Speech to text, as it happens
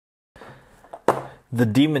the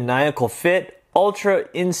Demoniacal Fit Ultra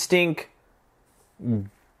Instinct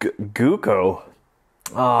Goku.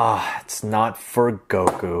 It's not for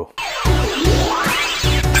Goku.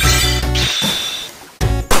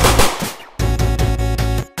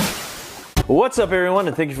 What's up, everyone,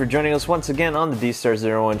 and thank you for joining us once again on the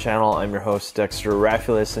D-Star01 channel. I'm your host, Dexter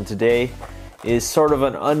Arafiles, and today is sort of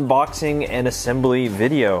an unboxing and assembly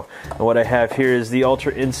video. And what I have here is the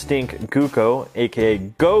Ultra Instinct Goku, aka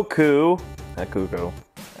Goku. Not Goku.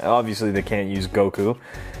 Obviously, they can't use Goku.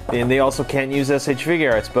 And they also can't use SH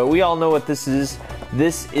Figuarts, but we all know what this is.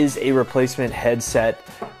 This is a replacement headset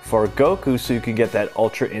for Goku so you can get that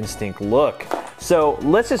Ultra Instinct look. So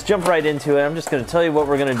let's just jump right into it. I'm just going to tell you what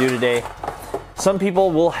we're going to do today. Some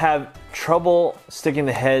people will have trouble sticking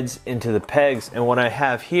the heads into the pegs, and what I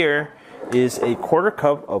have here is a quarter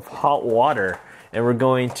cup of hot water, and we're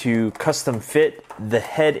going to custom fit the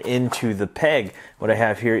head into the peg. What I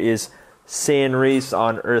have here is Saiyan Raised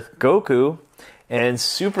on Earth Goku and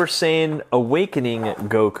Super Saiyan Awakening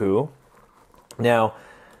Goku. Now,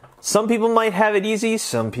 some people might have it easy,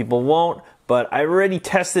 some people won't, but I already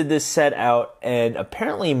tested this set out, and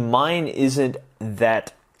apparently mine isn't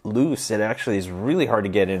that loose. It actually is really hard to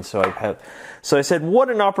get in, so I said, what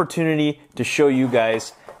an opportunity to show you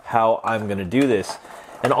guys how I'm gonna do this.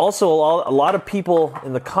 And also, a lot of people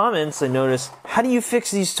in the comments, I noticed, how do you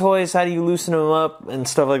fix these toys? How do you loosen them up and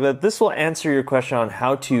stuff like that? This will answer your question on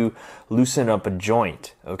how to loosen up a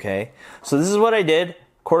joint, okay? So this is what I did.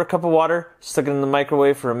 Quarter cup of water, stuck it in the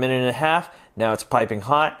microwave for 1.5 minutes. Now it's piping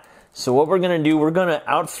hot. So what we're gonna do, we're gonna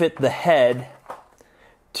outfit the head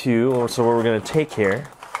to, so what we're gonna take here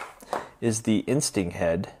is the Instinct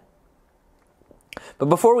head. But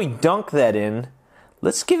before we dunk that in,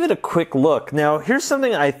 let's give it a quick look. Now, here's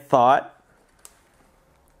something I thought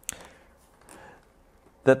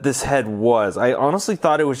that this head was. I honestly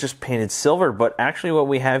thought it was just painted silver, but actually what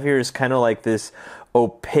we have here is kind of like this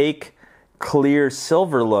opaque, clear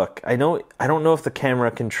silver look. I don't know if the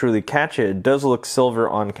camera can truly catch it. It does look silver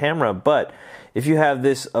on camera, but if you have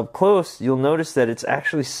this up close, you'll notice that it's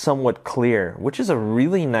actually somewhat clear, which is a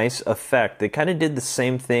really nice effect. They kind of did the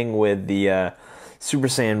same thing with the Super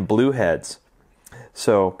Saiyan Blue heads.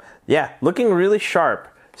 So, yeah, looking really sharp.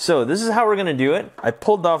 So, this is how we're going to do it. I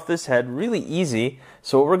pulled off this head really easy.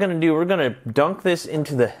 So, what we're going to do, we're going to dunk this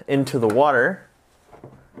into the water.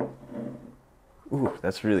 Ooh,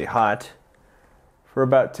 that's really hot. For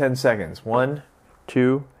about 10 seconds. 1,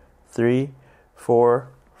 2, 3, 4,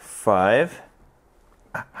 5.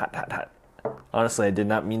 Hot, hot, hot. Honestly, I did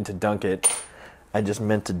not mean to dunk it. I just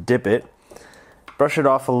meant to dip it. Brush it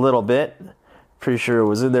off a little bit. Pretty sure it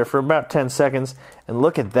was in there for about 10 seconds. And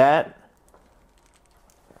look at that.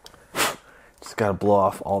 Just got to blow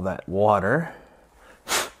off all that water.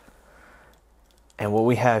 And what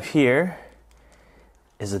we have here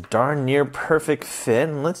is a darn near perfect fit.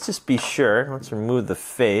 And let's just be sure. Let's remove the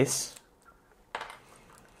face.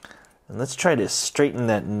 And let's try to straighten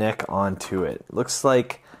that neck onto it. Looks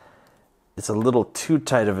like it's a little too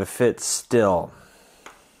tight of a fit still.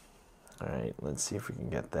 Alright, let's see if we can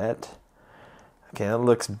get that. Okay, that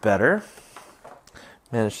looks better.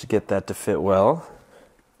 Managed to get that to fit well.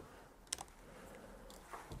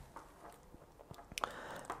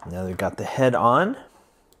 Now they've got the head on.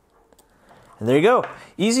 And there you go.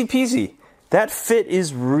 Easy peasy. That fit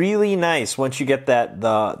is really nice once you get that,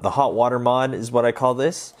 the hot water mod is what I call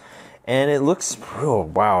this. And it looks, oh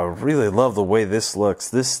wow, I really love the way this looks.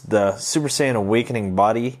 The Super Saiyan Awakening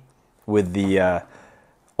body with the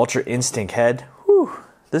Ultra Instinct head. Whew,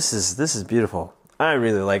 this is beautiful. I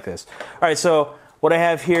really like this. Alright, so what I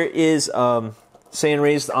have here is Saiyan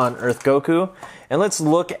Raised on Earth Goku. And let's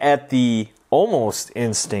look at the almost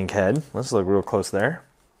Instinct head. Let's look real close there.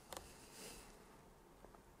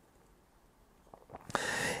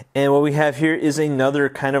 And what we have here is another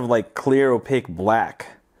kind of like clear, opaque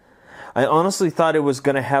black. I honestly thought it was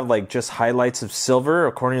going to have like just highlights of silver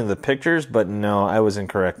according to the pictures, but no, I was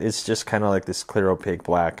incorrect. It's just kind of like this clear, opaque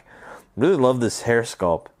black. Really love this hair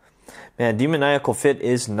sculpt. Man, Demoniacal Fit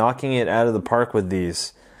is knocking it out of the park with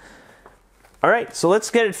these. Alright, so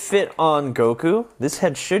let's get it fit on Goku. This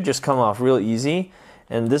head should just come off real easy.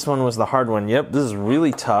 And this one was the hard one. Yep, this is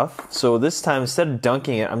really tough. So this time, instead of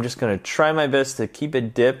dunking it, I'm just going to try my best to keep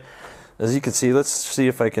it dipped. As you can see, let's see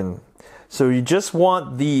if I can. So you just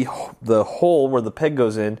want the hole where the peg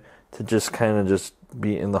goes in to just kind of just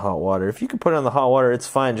be in the hot water. If you can put it on the hot water, it's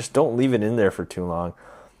fine. Just don't leave it in there for too long.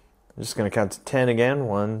 I'm just going to count to 10 again.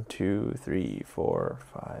 1, 2, 3, 4,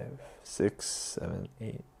 5, 6, 7,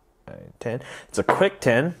 8, 9, 10. It's a quick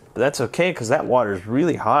 10, but that's okay because that water is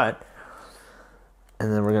really hot.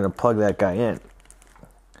 And then we're going to plug that guy in.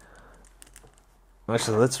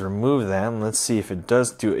 Actually, let's remove that and let's see if it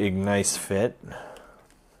does do a nice fit.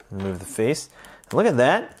 Remove the face. Look at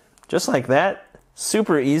that. Just like that.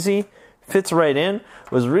 Super easy. Fits right in.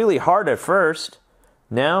 It was really hard at first.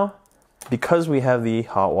 Now, because we have the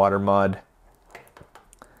hot water mod,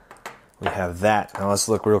 we have that. Now let's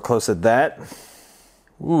look real close at that.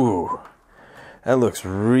 Ooh. That looks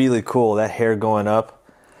really cool. That hair going up.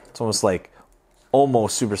 It's almost like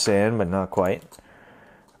almost Super Saiyan, but not quite.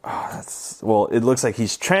 Oh, well, it looks like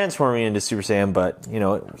he's transforming into Super Saiyan, but, you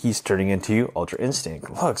know, he's turning into Ultra Instinct.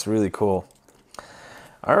 Looks really cool.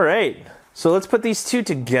 All right. So let's put these two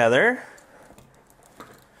together.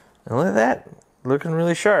 And look at that. Looking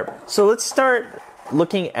really sharp. So let's start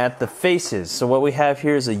looking at the faces. So what we have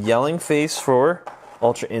here is a yelling face for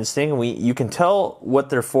Ultra Instinct. You can tell what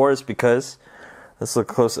they're for is because, let's look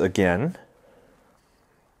close again,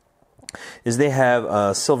 is they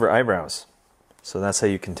have silver eyebrows. So that's how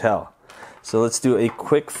you can tell. So let's do a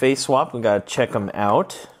quick face swap. We gotta check them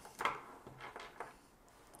out.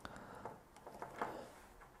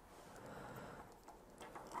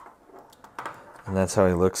 And that's how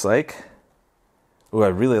he looks like. Ooh, I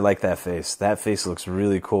really like that face. That face looks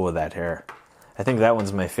really cool with that hair. I think that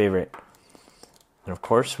one's my favorite. And of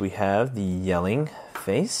course we have the yelling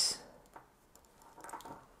face.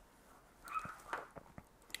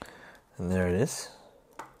 And there it is.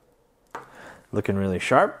 Looking really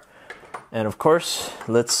sharp. And of course,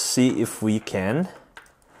 let's see if we can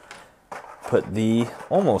put the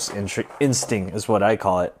almost instinct is what I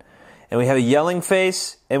call it. And we have a yelling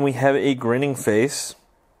face and we have a grinning face.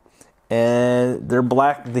 And they're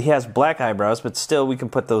black. He has black eyebrows, but still we can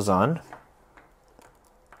put those on.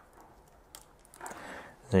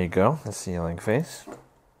 There you go. That's the yelling face.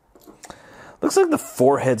 Looks like the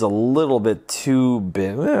forehead's a little bit too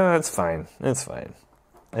big. That's fine. It's fine.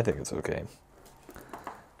 I think it's okay.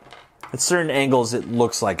 At certain angles, it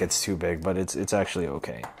looks like it's too big, but it's actually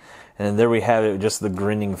okay. And there we have it, just the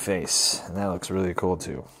grinning face. And that looks really cool,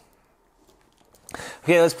 too.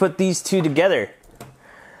 Okay, let's put these two together.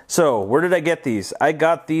 So, where did I get these? I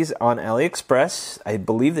got these on AliExpress. I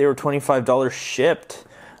believe they were $25 shipped.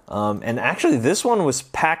 And actually, this one was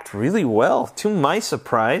packed really well, to my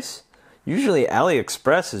surprise. Usually,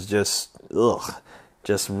 AliExpress is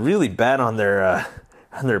just really bad on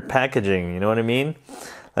their packaging. You know what I mean?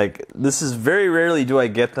 Like, this is very rarely do I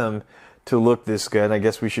get them to look this good. I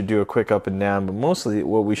guess we should do a quick up and down, but mostly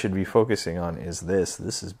what we should be focusing on is this.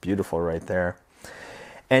 This is beautiful right there.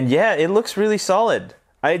 And yeah, it looks really solid.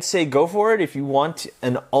 I'd say go for it if you want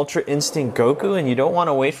an Ultra Instinct Goku and you don't want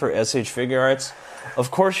to wait for SH Figuarts. Of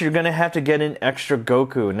course, you're going to have to get an extra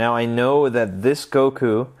Goku. Now, I know that this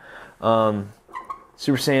Goku,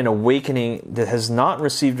 Super Saiyan Awakening, that has not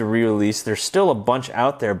received a re-release. There's still a bunch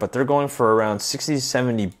out there, but they're going for around 60 to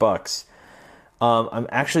 70 bucks. I'm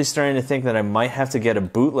actually starting to think that I might have to get a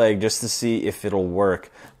bootleg just to see if it'll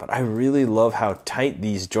work. But I really love how tight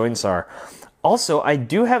these joints are. Also, I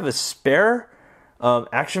do have a spare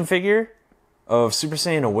action figure of Super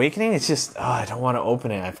Saiyan Awakening. It's just, I don't want to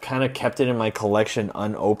open it. I've kind of kept it in my collection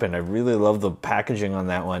unopened. I really love the packaging on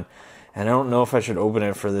that one. And I don't know if I should open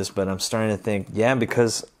it for this, but I'm starting to think, yeah,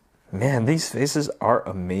 because, man, these faces are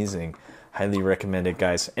amazing. Highly recommend it,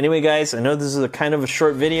 guys. Anyway, guys, I know this is a kind of a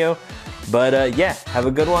short video, but yeah, have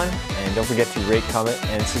a good one. And don't forget to rate, comment,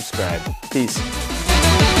 and subscribe. Peace.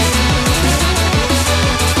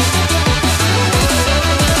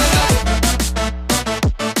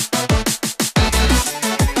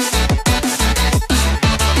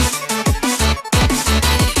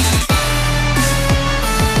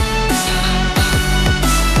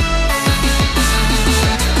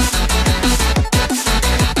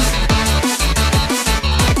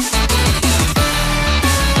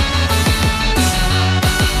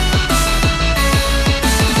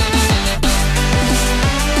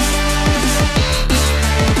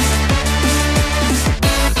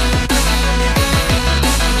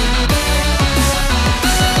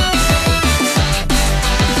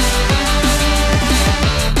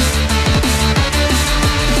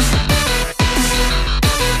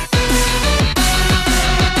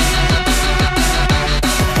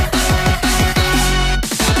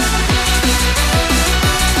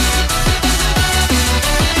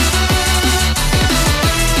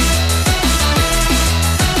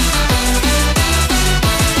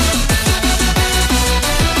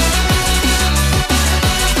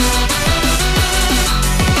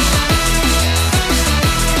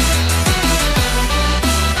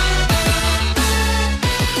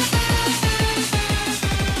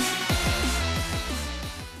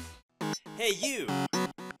 Hey you!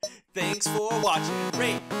 Thanks for watching.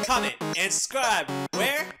 Rate, comment, and subscribe.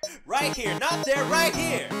 Where? Right right here, not there, right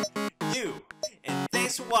here. You. And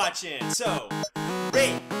thanks for watching. So,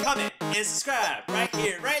 rate, comment, and subscribe right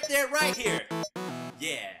here, right there, right here.